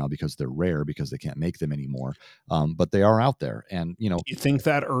expensive now because they're rare because they can't make them anymore. But they are out there, and Do you think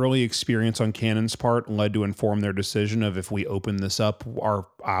that early experience on Canon's part led to inform their decision of, if we open this up,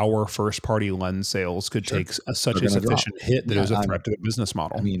 our first party lens sales could take such a sufficient hit that it was a threat to the business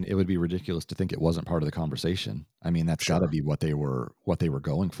model? I mean, it would be ridiculous to think it wasn't part of the conversation. I mean, that's got to be what they were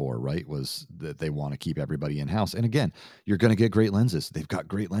going for, right? Was that they want to keep everybody in house. And again, you're going to get great lenses. They've got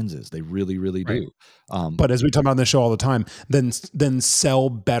great lenses. They really, really do. But as we talk about on the show all the time, then sell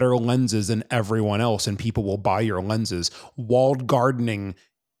better lenses than everyone else, and people will buy your lenses. Walled gardening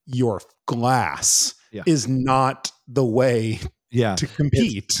your glass is not the way to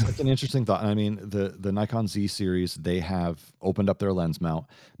compete. It's an interesting thought. I mean, the Nikon Z series, they have opened up their lens mount.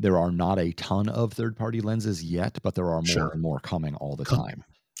 There are not a ton of third-party lenses yet, but there are more and more coming all the time.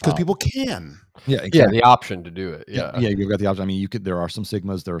 Because people can. Yeah, exactly. The option to do it. Yeah, you've got the option. I mean, there are some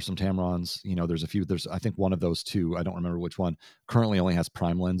Sigmas, there are some Tamrons, there's a few. I think one of those two, I don't remember which one, currently only has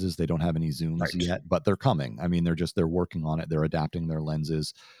prime lenses. They don't have any zooms yet, but they're coming. I mean, they're working on it. They're adapting their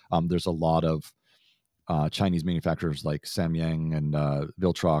lenses. There's a lot of Chinese manufacturers like Samyang and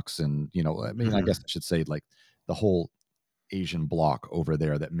Viltrox, and I guess I should say like the whole Asian block over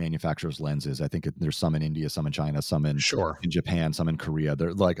there that manufactures lenses. I think there's some in India, some in China, some in Japan, some in Korea.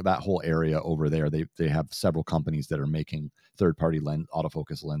 They're like that whole area over there. They have several companies that are making third-party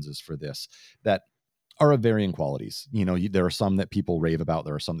autofocus lenses for this that are of varying qualities. There are some that people rave about.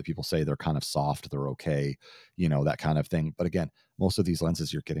 There are some that people say they're kind of soft, they're okay, that kind of thing. But again, most of these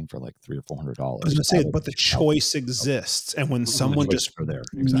lenses you're getting for like $300 or $400. I was going to say, but the choice exists, and when someone just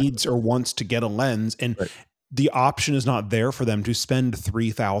needs or wants to get a lens, and the option is not there for them to spend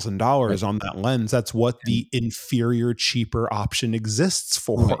 $3,000 on that lens. That's what the inferior, cheaper option exists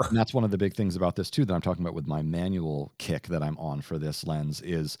for. Right. And that's one of the big things about this too that I'm talking about with my manual kick that I'm on for this lens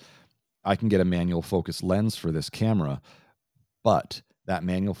is I can get a manual focus lens for this camera, but that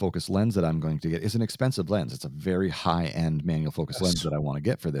manual focus lens that I'm going to get is an expensive lens. It's a very high-end manual focus lens that I want to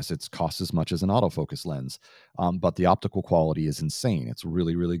get for this. It costs as much as an autofocus lens, but the optical quality is insane. It's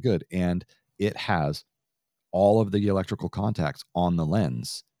really, really good, and it has all of the electrical contacts on the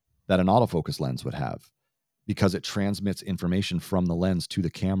lens that an autofocus lens would have, because it transmits information from the lens to the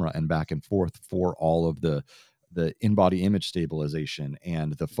camera and back and forth for all of the in-body image stabilization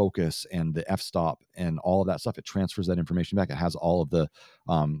and the focus and the f-stop and all of that stuff. It transfers that information back. It has all of the,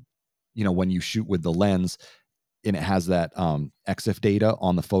 when you shoot with the lens and it has that EXIF data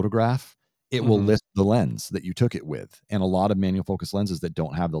on the photograph, it will list the lens that you took it with. And a lot of manual focus lenses that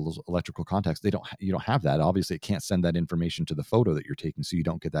don't have those electrical contacts, you don't have that. Obviously, it can't send that information to the photo that you're taking, so you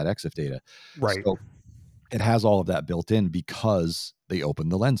don't get that EXIF data. Right. So it has all of that built in because they opened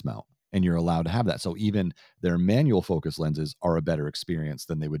the lens mount, and you're allowed to have that. So even their manual focus lenses are a better experience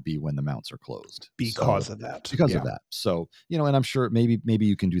than they would be when the mounts are closed. Because of that. So, and I'm sure maybe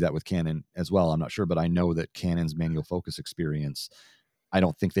you can do that with Canon as well. I'm not sure, but I know that Canon's manual focus experience, I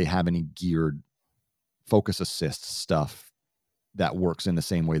don't think they have any geared focus assist stuff that works in the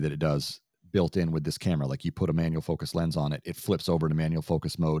same way that it does built in with this camera. Like you put a manual focus lens on it, it flips over to manual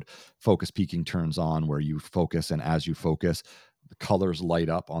focus mode, focus peaking turns on where you focus, and as you focus, the colors light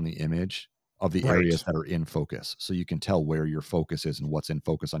up on the image of the areas that are in focus. So you can tell where your focus is and what's in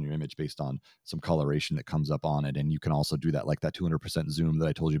focus on your image based on some coloration that comes up on it. And you can also do that, like that 200% zoom that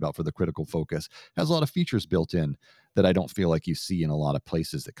I told you about for the critical focus has a lot of features built in that I don't feel like you see in a lot of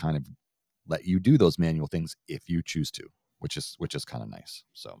places that kind of let you do those manual things if you choose to, which is kind of nice.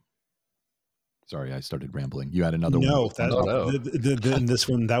 So Sorry, I started rambling. You had another No, one. that Oh, no. in this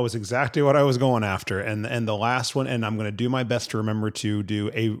one, that was exactly what I was going after. And the last one, and I'm going to do my best to remember to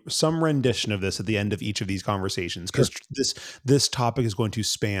do some rendition of this at the end of each of these conversations, because this topic is going to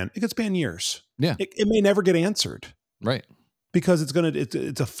it could span years. Yeah. It may never get answered. Right. Because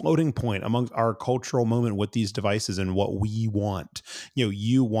it's a floating point among our cultural moment with these devices and what we want.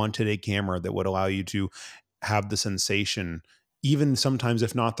 You wanted a camera that would allow you to have the sensation, even sometimes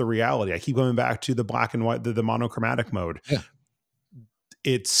if not the reality. I keep going back to the black and white, the monochromatic mode. Yeah.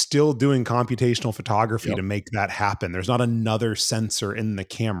 It's still doing computational photography Yep. to make that happen. There's not another sensor in the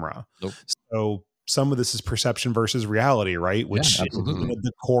camera. Nope. So some of this is perception versus reality, right? Which is absolutely.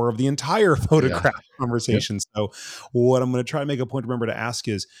 the core of the entire photograph conversation. Yep. So what I'm going to try to make a point to remember to ask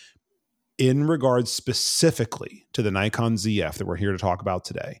is, in regards specifically to the Nikon ZF that we're here to talk about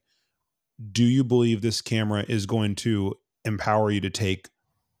today, do you believe this camera is going to empower you to take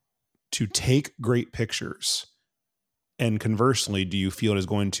great pictures? And conversely, do you feel it is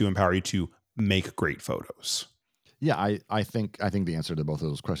going to empower you to make great photos? Yeah, I think the answer to both of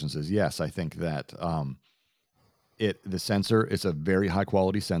those questions is yes. I think that the sensor is a very high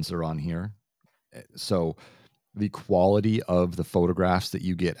quality sensor on here. So the quality of the photographs that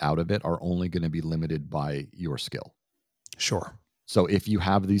you get out of it are only going to be limited by your skill. Sure. So if you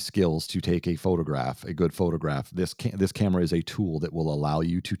have these skills to take a good photograph, this camera is a tool that will allow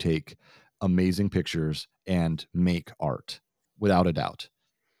you to take amazing pictures and make art, without a doubt.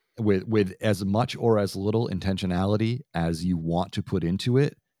 With as much or as little intentionality as you want to put into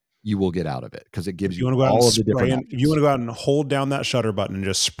it, you will get out of it, because it gives you all of the different options. You want to go out and hold down that shutter button and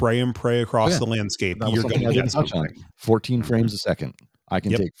just spray and pray across the landscape. That was You're something going I to didn't get touch on. something. 14 frames a second. I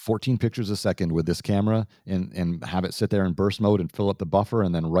can Yep. take 14 pictures a second with this camera and have it sit there in burst mode and fill up the buffer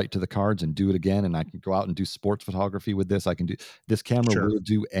and then write to the cards and do it again. And I can go out and do sports photography with this. This camera will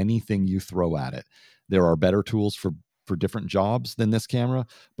do anything you throw at it. There are better tools for different jobs than this camera,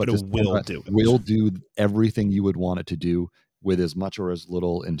 but this camera will do everything you would want it to do, with as much or as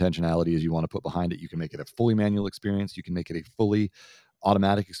little intentionality as you want to put behind it. You can make it a fully manual experience. You can make it a fully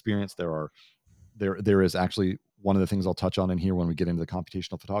automatic experience. There is actually one of the things I'll touch on in here when we get into the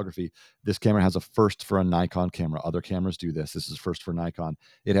computational photography. This camera has a first for a Nikon camera. Other cameras do this. This is first for Nikon.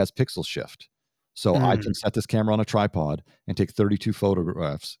 It has pixel shift. So I can set this camera on a tripod and take 32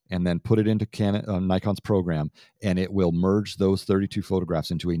 photographs and then put it into Nikon's program, and it will merge those 32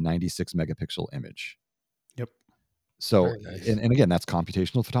 photographs into a 96 megapixel image. Yep. So, nice. and again, that's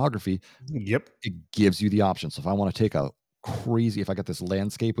computational photography. Yep. It gives you the option. So if I want to take if I got this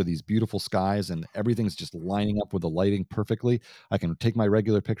landscape with these beautiful skies and everything's just lining up with the lighting perfectly, I can take my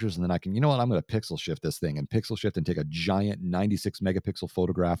regular pictures and then I can, I'm going to pixel shift this thing and take a giant 96 megapixel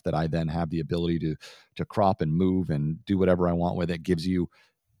photograph that I then have the ability to crop and move and do whatever I want with it. Gives you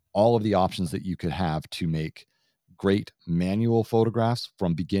all of the options that you could have to make great manual photographs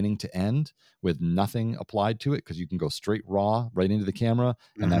from beginning to end with nothing applied to it, because you can go straight raw right into the camera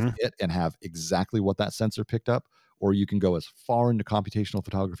and that's it, and have exactly what that sensor picked up. Or you can go as far into computational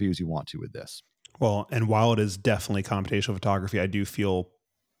photography as you want to with this. Well, and while it is definitely computational photography, I do feel,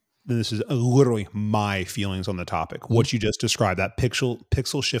 this is literally my feelings on the topic, what you just described, that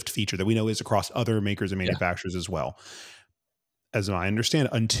pixel shift feature that we know is across other makers and manufacturers as well. As I understand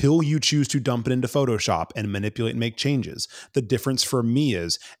it, until you choose to dump it into Photoshop and manipulate and make changes, the difference for me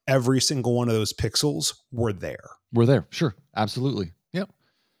is every single one of those pixels were there. Sure. Absolutely. Yep.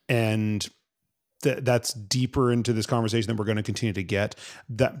 And that's deeper into this conversation that we're going to continue to get.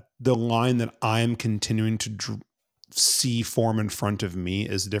 That the line that I'm continuing to see form in front of me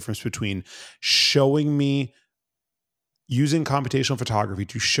is the difference between showing me, using computational photography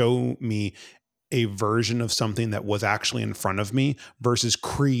to show me a version of something that was actually in front of me, versus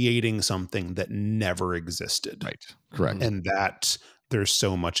creating something that never existed. Right. Correct. And that there's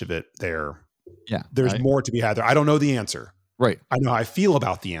so much of it there. Yeah. There's more to be had there. I don't know the answer. Right. I know how I feel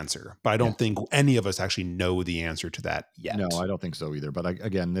about the answer, but I don't think any of us actually know the answer to that yet. No, I don't think so either. But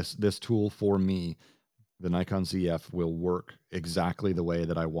again, this tool for me, the Nikon ZF, will work exactly the way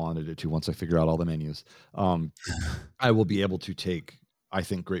that I wanted it to once I figure out all the menus. I will be able to take, I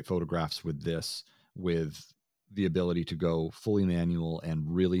think, great photographs with this, with the ability to go fully manual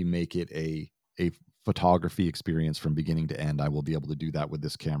and really make it a photography experience from beginning to end. I will be able to do that with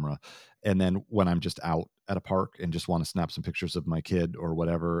this camera. And then when I'm just out at a park and just want to snap some pictures of my kid or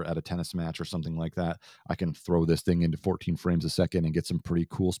whatever at a tennis match or something like that, I can throw this thing into 14 frames a second and get some pretty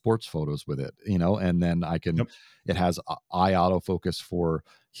cool sports photos with it, and then I can, it has eye autofocus for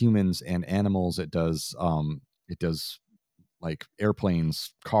humans and animals. It does like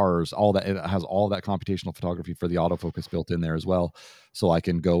airplanes, cars, all that. It has all that computational photography for the autofocus built in there as well. So I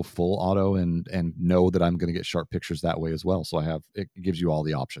can go full auto and know that I'm going to get sharp pictures that way as well. So it gives you all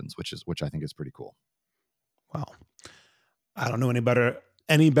the options, which I think is pretty cool. Wow. I don't know any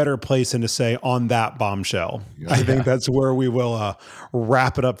better place than to say on that bombshell. Yeah. I think that's where we will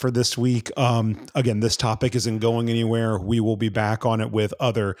wrap it up for this week. Again, this topic isn't going anywhere. We will be back on it with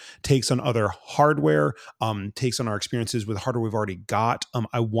other takes on other hardware, takes on our experiences with hardware we've already got.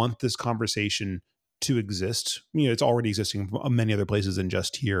 I want this conversation to exist. It's already existing in many other places than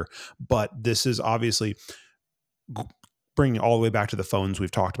just here, but this is obviously bringing all the way back to the phones we've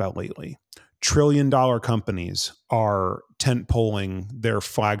talked about lately. Trillion-dollar companies are tent-poling their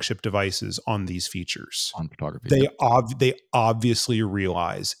flagship devices on these features. On photography. They obviously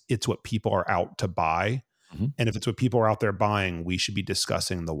realize it's what people are out to buy. Mm-hmm. And if it's what people are out there buying, we should be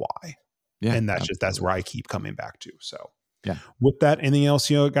discussing the why. Yeah, and that's where I keep coming back to. So yeah. With that, anything else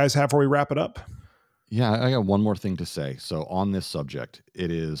guys have before we wrap it up? Yeah, I got one more thing to say. So on this subject,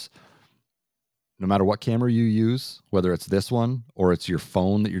 it is, no matter what camera you use, whether it's this one or it's your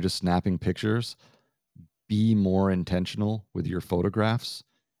phone that you're just snapping pictures, be more intentional with your photographs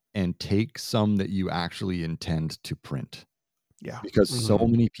and take some that you actually intend to print. Yeah. Because so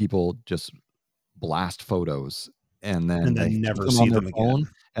many people just blast photos and then they never them see on their them phone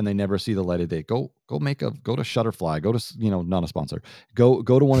again. and they never see the light of day. Go to Shutterfly, go to, not a sponsor. Go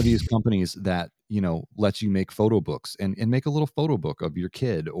to one of these companies that, lets you make photo books and make a little photo book of your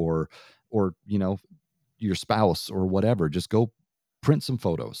kid or your spouse or whatever. Just go print some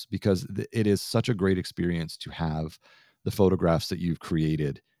photos, because it is such a great experience to have the photographs that you've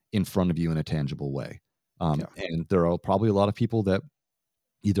created in front of you in a tangible way. And there are probably a lot of people that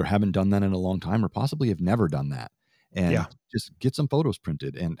either haven't done that in a long time or possibly have never done that. And just get some photos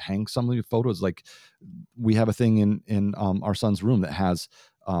printed and hang some of your photos. Like, we have a thing in our son's room that has,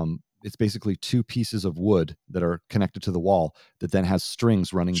 it's basically two pieces of wood that are connected to the wall that then has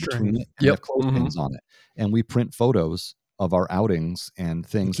strings running between it, and they have clothespins on it. And we print photos of our outings and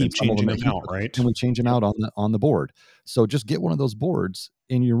things, and keep changing them out, right? And we change them out on the board. So just get one of those boards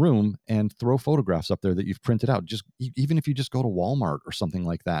in your room and throw photographs up there that you've printed out. Just even if you just go to Walmart or something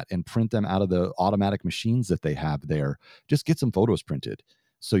like that and print them out of the automatic machines that they have there, just get some photos printed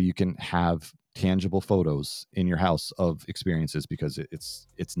so you can have tangible photos in your house of experiences, because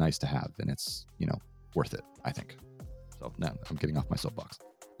it's nice to have, and it's worth it, I think. So now I'm getting off my soapbox.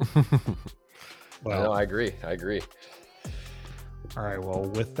 Well, no, I agree. All right. Well,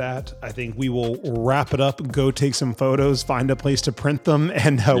 with that, I think we will wrap it up. Go take some photos, find a place to print them,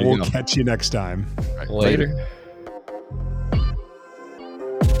 and we'll catch you next time. Later.